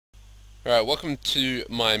Alright, welcome to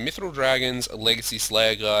my Mithril Dragons Legacy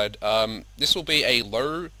Slayer Guide. This will be a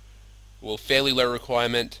fairly low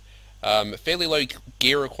requirement, fairly low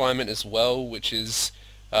gear requirement as well, which is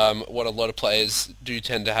what a lot of players do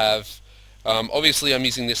tend to have. Obviously I'm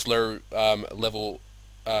using this low level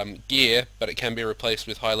gear, but it can be replaced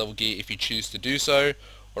with high level gear if you choose to do so,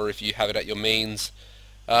 or if you have it at your means.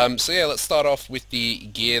 So yeah, let's start off with the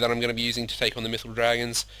gear that I'm going to be using to take on the Mithril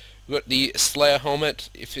Dragons. We've got the Slayer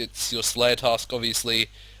helmet, if it's your Slayer task obviously,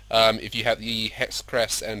 if you have the Hex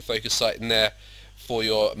Crest and Focus Sight in there for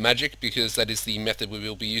your magic, because that is the method we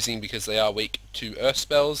will be using because they are weak to earth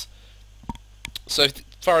spells. So as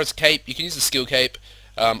far as cape, you can use the skill cape.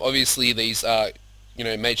 Obviously these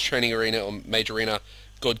Mage Training Arena or Mage Arena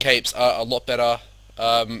God capes are a lot better.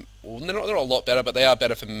 Well, they're not a lot better, but they are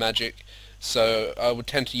better for magic. So I would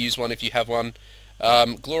tend to use one if you have one.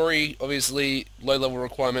 Glory, obviously, low level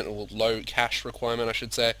requirement, or low cash requirement I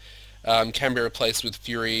should say, can be replaced with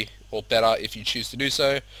Fury, or better if you choose to do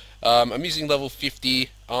so. I'm using level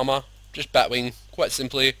 50 armor, just Batwing, quite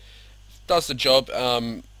simply. Does the job,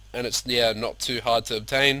 and it's not too hard to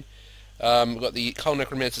obtain. I've got the Cull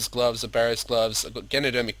Necromancer's gloves, the Barrow's gloves, I've got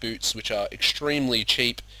Genodermic boots, which are extremely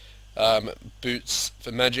cheap boots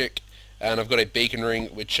for magic, and I've got a beacon ring,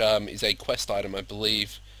 which is a quest item I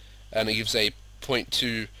believe, and it gives a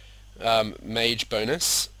 .2 mage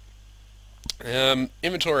bonus.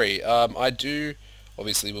 Inventory, I do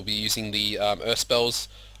obviously will be using the earth spells.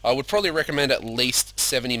 I would probably recommend at least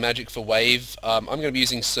 70 magic for wave. I'm going to be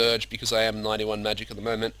using surge because I am 91 magic at the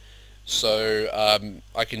moment, so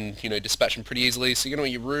I can dispatch them pretty easily. So you're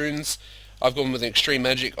going to want your runes. I've gone with an extreme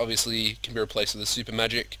magic, obviously can be replaced with a super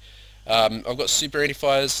magic. I've got super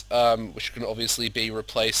antifiers, which can obviously be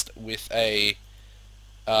replaced with a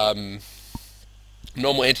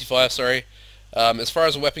normal anti-fire, sorry. As far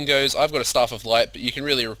as a weapon goes, I've got a Staff of Light, but you can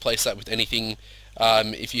really replace that with anything.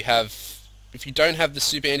 If you don't have the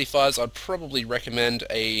super anti-fires, I'd probably recommend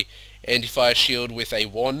a anti-fire shield with a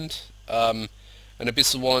wand, an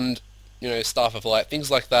abyssal wand, Staff of Light, things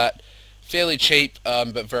like that. Fairly cheap,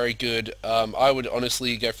 but very good. I would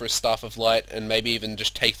honestly go for a Staff of Light and maybe even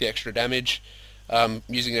just take the extra damage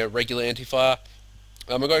using a regular anti-fire.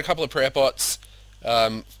 I've got a couple of prayer pots,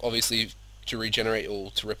 obviously to regenerate or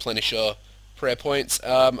to replenish your prayer points.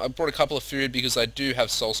 I brought a couple of food because I do have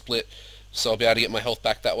Soul Split, so I'll be able to get my health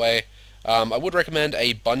back that way. I would recommend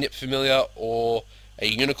a Bunyip Familiar or a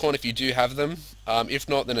Unicorn if you do have them. If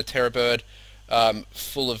not, then a Terror Bird, not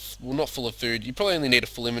full of food. You probably only need a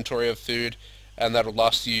full inventory of food, and that'll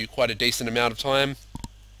last you quite a decent amount of time.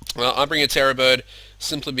 I'm bringing a Terror Bird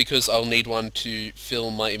simply because I'll need one to fill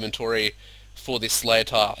my inventory for this Slayer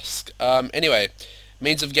task. Anyway,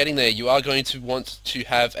 means of getting there, you are going to want to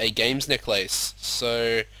have a games necklace.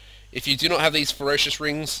 So if you do not have these ferocious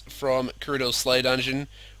rings from Kuridil's Slayer dungeon,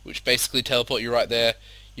 which basically teleport you right there,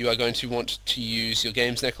 you are going to want to use your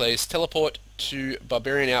games necklace, teleport to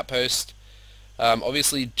Barbarian Outpost.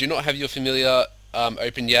 Obviously do not have your familiar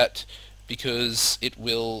open yet, because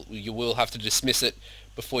you will have to dismiss it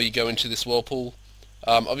before you go into this whirlpool.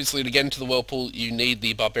 Obviously to get into the whirlpool you need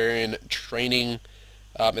the Barbarian training.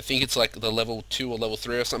 I think it's like the level 2 or level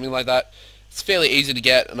 3 or something like that. It's fairly easy to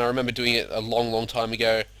get, and I remember doing it a long time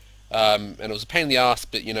ago, and it was a pain in the ass,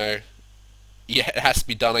 but yeah, it has to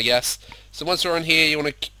be done, I guess. So once we're on here, you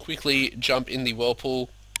want to quickly jump in the whirlpool.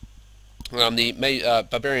 The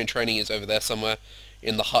Barbarian training is over there somewhere,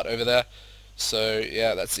 in the hut over there. So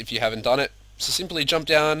yeah, that's if you haven't done it. So simply jump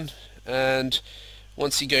down, and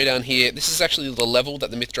once you go down here, this is actually the level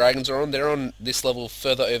that the Myth Dragons are on. They're on this level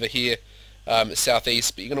further over here,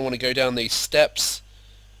 southeast, but you're going to want to go down these steps,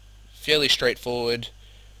 fairly straightforward,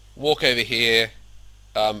 walk over here,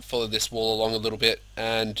 follow this wall along a little bit,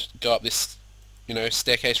 and go up this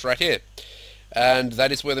staircase right here. And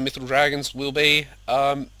that is where the Mithril Dragons will be.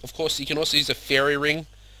 Of course, you can also use a fairy ring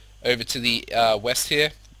over to the west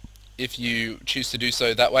here, if you choose to do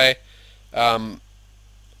so that way.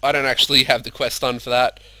 I don't actually have the quest done for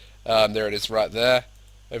that. There it is right there,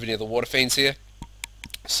 over near the water fiends here.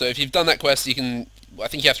 So if you've done that quest, I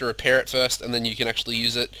think you have to repair it first, and then you can actually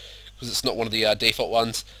use it, because it's not one of the default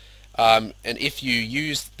ones. And if you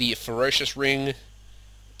use the ferocious ring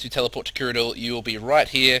to teleport to Kuridil, you will be right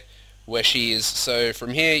here where she is. So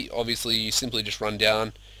from here, obviously, you simply just run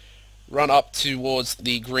down, run up towards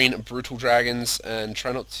the green brutal dragons, and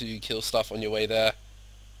try not to kill stuff on your way there.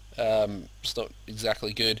 It's not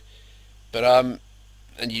exactly good, but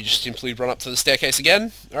and you just simply run up to the staircase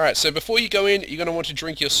again. Alright, so before you go in, you're going to want to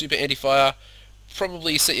drink your super anti-fire,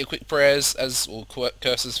 probably set your quick prayers, or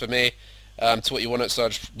curses for me, to what you want it, so I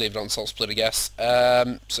just leave it on Soul Split, I guess.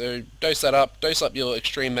 So dose that up, dose up your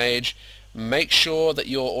Extreme Mage, make sure that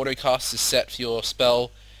your autocast is set for your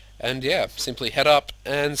spell, and yeah, simply head up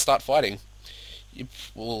and start fighting.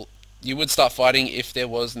 You would start fighting if there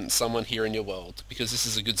wasn't someone here in your world, because this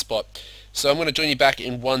is a good spot. So I'm going to join you back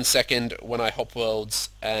in 1 second when I hop worlds,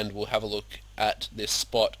 and we'll have a look at this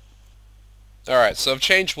spot. Alright, so I've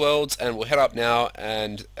changed worlds, and we'll head up now,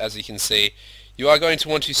 and as you can see, you are going to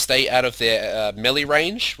want to stay out of their melee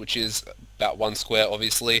range, which is about 1 square,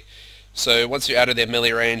 obviously. So once you're out of their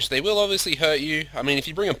melee range, they will obviously hurt you. I mean, if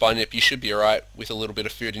you bring a bunyip, you should be alright with a little bit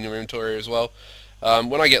of food in your inventory as well.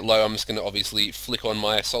 When I get low, I'm just going to obviously flick on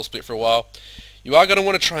my Soul Split for a while. You are going to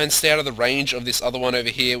want to try and stay out of the range of this other one over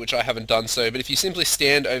here, which I haven't done so, but if you simply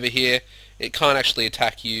stand over here, it can't actually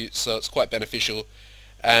attack you, so it's quite beneficial.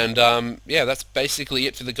 And yeah, that's basically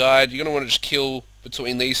it for the guide. You're going to want to just kill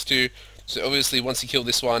between these two. So obviously once you kill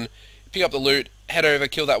this one, pick up the loot, head over,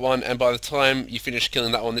 kill that one, and by the time you finish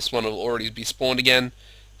killing that one, this one will already be spawned again.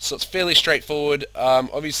 So it's fairly straightforward.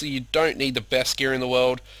 Obviously you don't need the best gear in the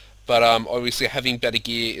world, but obviously having better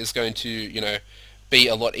gear is going to, you know, be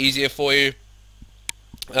a lot easier for you.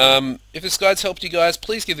 If this guide's helped you guys,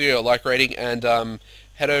 please give the video a like rating, and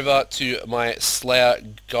head over to my Slayer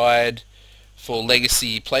guide for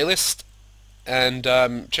Legacy playlist, and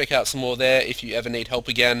check out some more there if you ever need help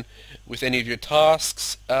again with any of your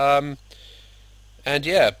tasks. And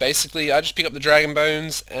yeah, basically I just pick up the dragon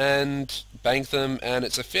bones and bank them, and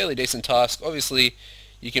it's a fairly decent task. Obviously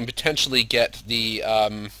you can potentially get the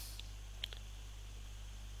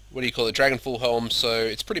what do you call it, Dragon Full Helm, so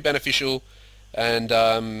it's pretty beneficial. And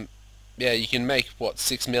yeah, you can make what,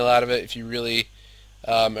 6 mil out of it if you really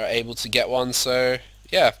are able to get one. So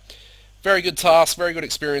yeah, very good task, very good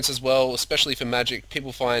experience as well, especially for magic.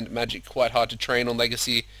 People find magic quite hard to train on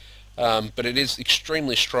Legacy, but it is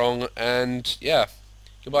extremely strong. And yeah,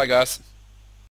 goodbye guys.